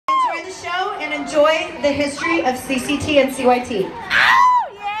the show and enjoy the history of CCT and CYT. Oh,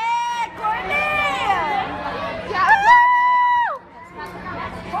 yeah, Courtney!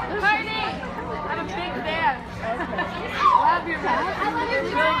 Courtney, I'm a big fan. Love your back. I love your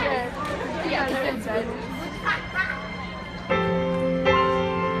back. Yeah, they're inside.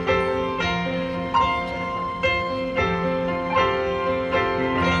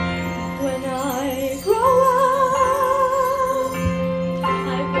 When I grow up, I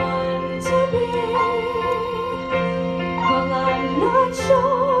want to be, well, I'm not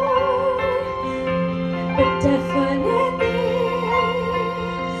sure, but definitely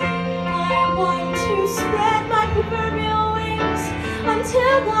I want to spread my proverbial wings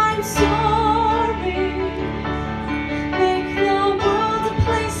until I'm soaring, make the world a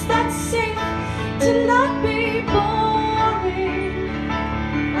place that's safe to not be boring.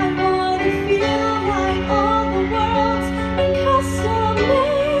 I want to feel like all the world's been custom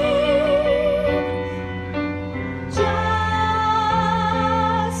made just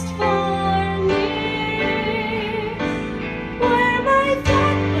for me, where my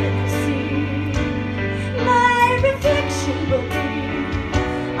thought will see, my reflection will be.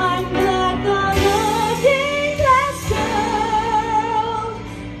 I'm glad the looking glass girl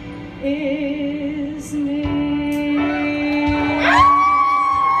is me.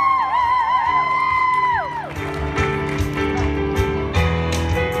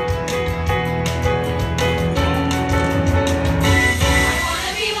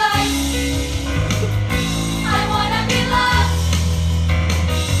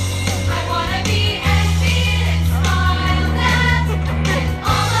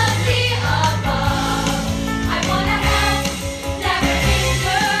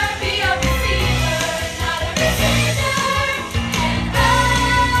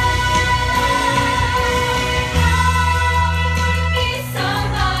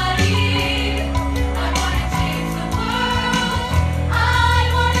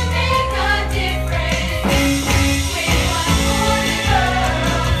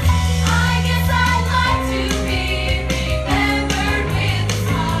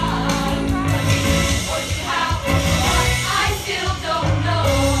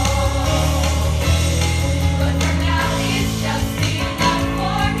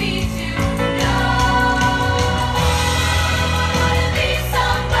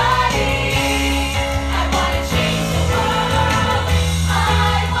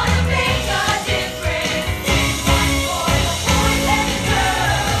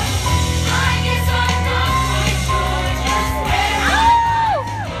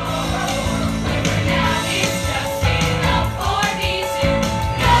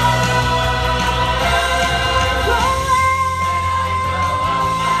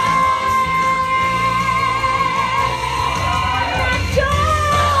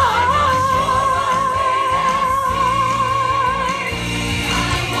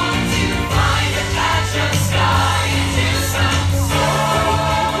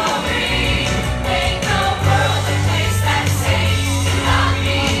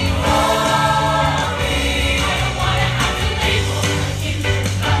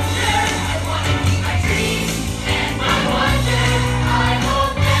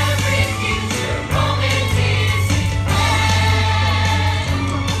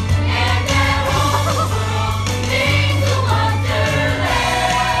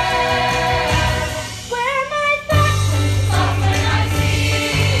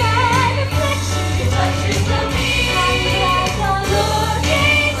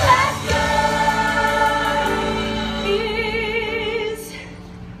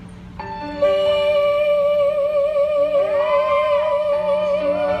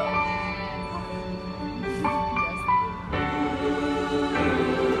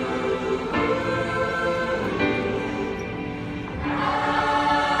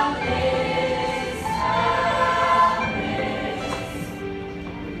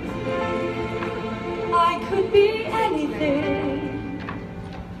 I could be anything.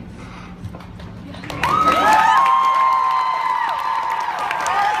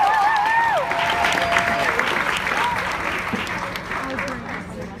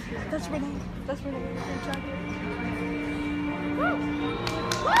 That's Renee. That's Renee. Good job.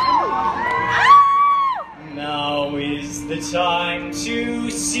 Now is the time to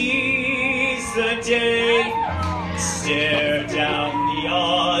seize the day. Stare down the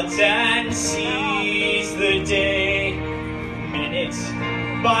odds and seize the day. Minute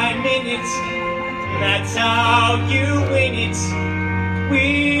by minute, that's how you win it.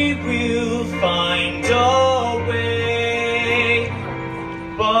 We will find a way,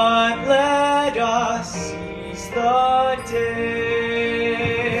 but let us seize the day.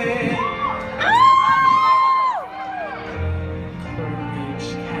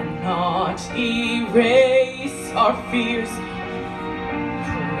 fears.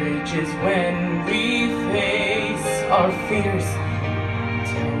 Courage is when we face our fears.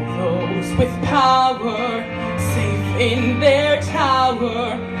 Tell those with power, safe in their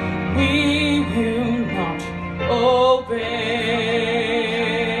tower, we will not obey.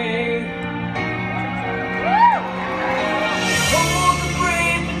 Hold the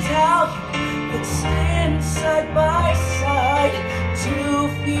brave battalion that stands side by side, too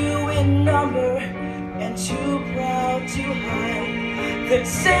few in number and too proud to hide. Then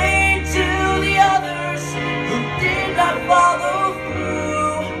say to the others who did not follow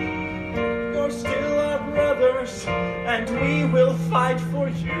through, you're still our brothers and we will fight for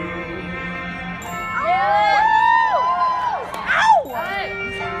you.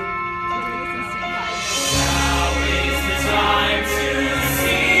 Now is the time to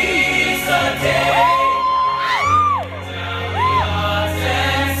seize the day. Down the odds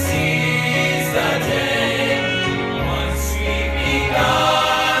and seize the day. Once we've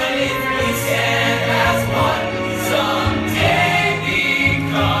begun, if we stand as one, someday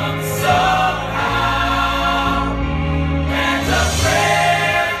become somehow. And a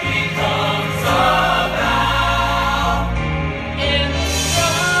prayer becomes a vow. In the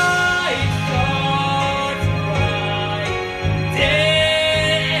bright, dark, bright day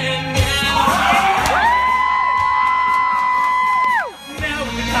and now. Now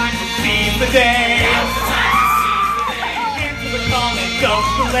is the time to seize the day. Answer the call and don't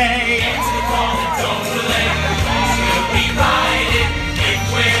delay. Answer the call and don't delay. We'll be riding if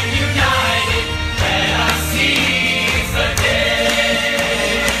we're united. Let us seize the day.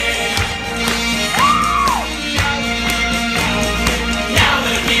 Now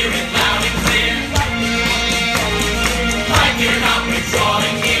they're hear it loud and clear. Like you're not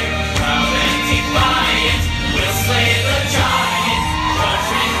withdrawing here. Proud and defiant, we'll slay the giant.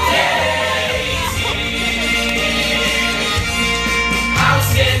 Judgment day is here.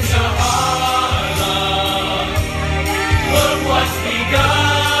 House into Harlem. Look what's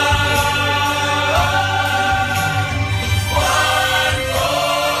begun. One for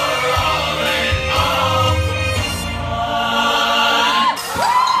all and all for one.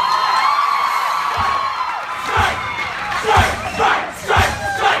 Strike! Strike! Strike! Strike!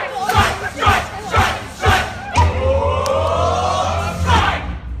 Strike! Strike! Strike! Strike! Strike! Oh, strike!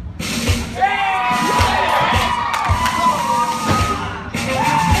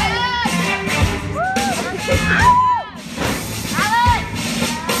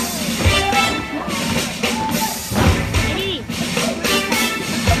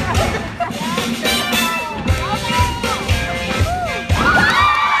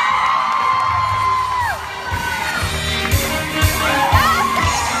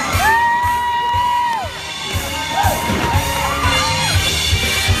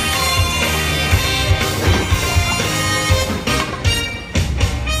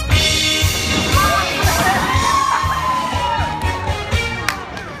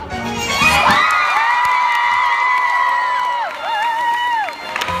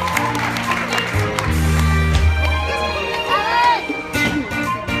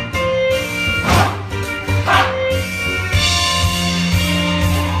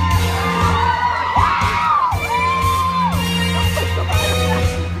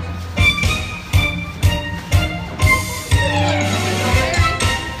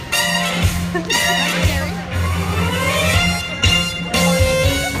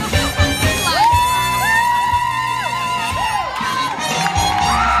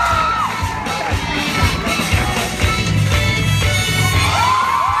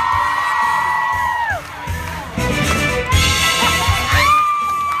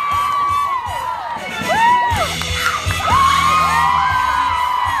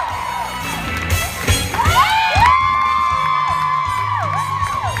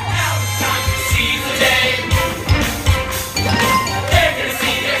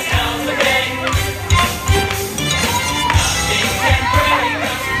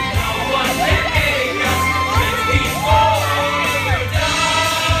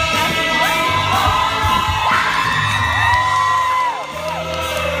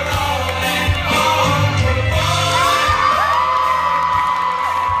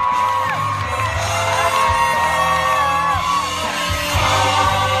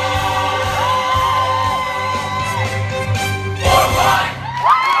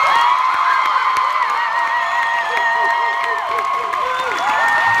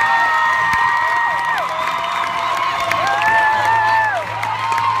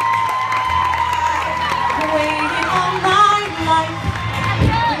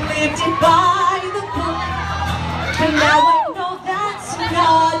 But now I know that's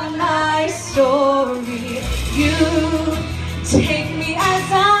not my story. You Take me as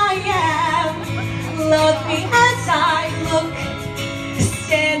I am, love me as I look,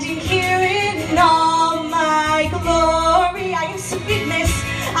 standing here in all my glory. I am sweetness,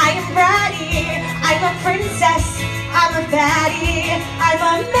 I am bratty, I'm a princess, I'm a baddie, I'm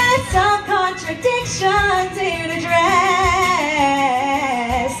a mess of contradictions in a dress.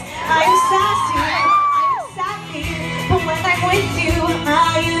 I'm sassy, I'm sappy, but when I'm with you,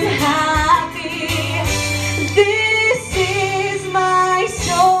 I am happy. This is my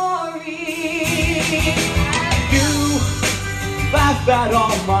story. You laugh at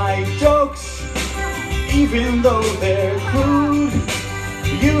all my jokes, even though they're crude.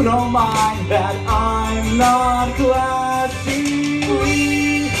 You don't mind that I'm not classy.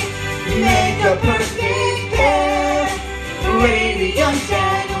 We make a perfect pair, radiant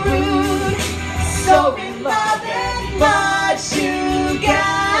and rude, so in love and much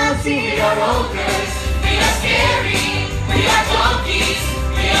fugazi. We are ogres, we are scary, we are donkeys,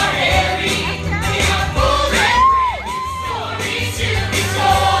 we are hairy.